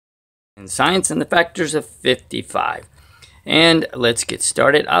and science, and the factors of 55. And let's get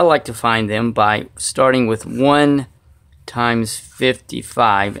started. I like to find them by starting with 1 times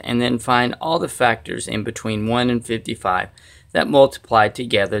 55 and then find all the factors in between 1 and 55 that multiply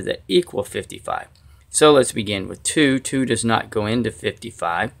together that equal 55. So let's begin with 2. 2 does not go into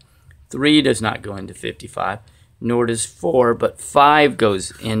 55. 3 does not go into 55, nor does 4, but 5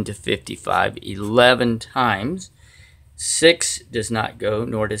 goes into 55 11 times. 6 does not go,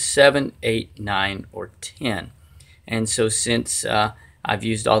 nor does 7, 8, 9, or 10. And so since I've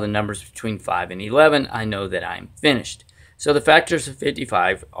used all the numbers between 5 and 11, I know that I'm finished. So the factors of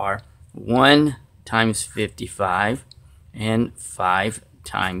 55 are 1 times 55 and 5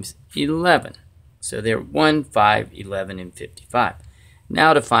 times 11. So they're 1, 5, 11, and 55.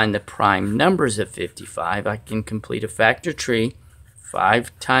 Now to find the prime numbers of 55, I can complete a factor tree.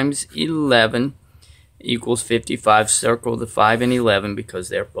 5 times 11 equals 55. Circle the 5 and 11 because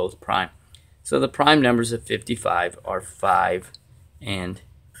they're both prime. So the prime numbers of 55 are 5 and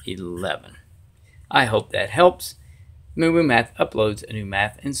 11. I hope that helps. Moo Moo Math uploads a new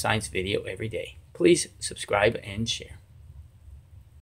math and science video every day. Please subscribe and share.